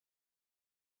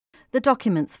The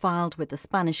documents filed with the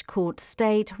Spanish court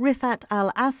state Rifaat Al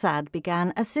Assad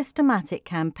began a systematic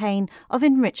campaign of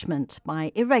enrichment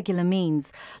by irregular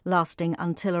means, lasting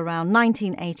until around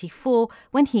 1984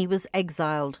 when he was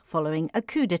exiled following a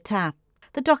coup d'etat.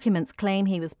 The documents claim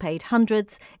he was paid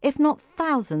hundreds, if not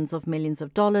thousands of millions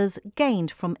of dollars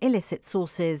gained from illicit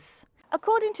sources.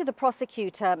 According to the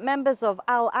prosecutor, members of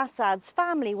al-Assad's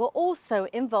family were also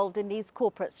involved in these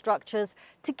corporate structures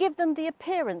to give them the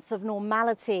appearance of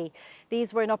normality.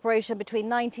 These were in operation between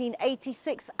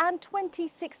 1986 and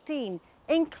 2016,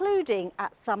 including,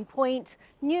 at some point,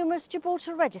 numerous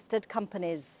Gibraltar-registered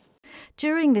companies.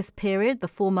 During this period, the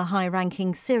former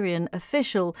high-ranking Syrian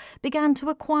official began to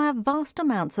acquire vast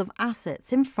amounts of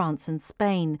assets in France and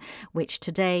Spain, which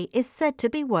today is said to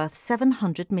be worth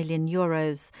 €700 million.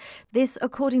 This,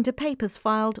 according to papers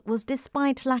filed, was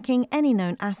despite lacking any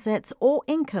known assets or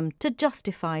income to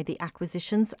justify the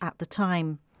acquisitions at the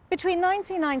time. Between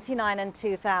 1999 and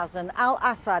 2000,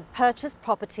 al-Assad purchased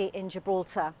property in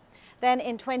Gibraltar. Then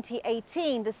in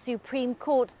 2018, the Supreme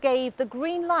Court gave the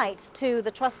green light to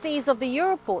the trustees of the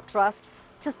Europort Trust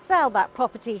to sell that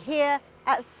property here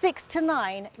at 6 to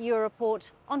 9 Europort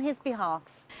on his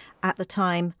behalf. At the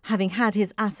time, having had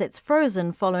his assets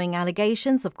frozen following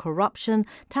allegations of corruption,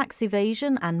 tax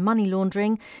evasion and money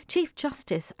laundering, Chief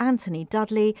Justice Anthony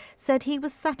Dudley said he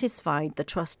was satisfied the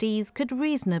trustees could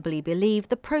reasonably believe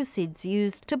the proceeds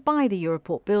used to buy the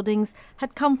Europort buildings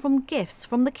had come from gifts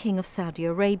from the King of Saudi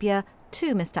Arabia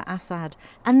to Mr. Assad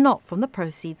and not from the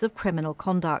proceeds of criminal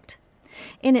conduct.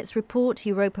 In its report,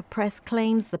 Europa Press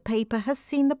claims the paper has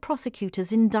seen the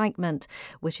prosecutor's indictment,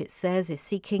 which it says is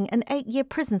seeking an 8-year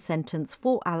prison sentence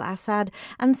for al-Assad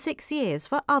and 6 years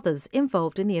for others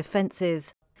involved in the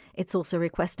offences. It's also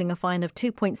requesting a fine of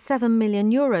 €2.7 million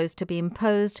to be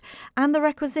imposed and the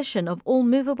requisition of all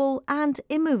movable and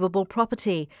immovable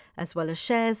property, as well as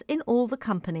shares in all the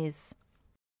companies.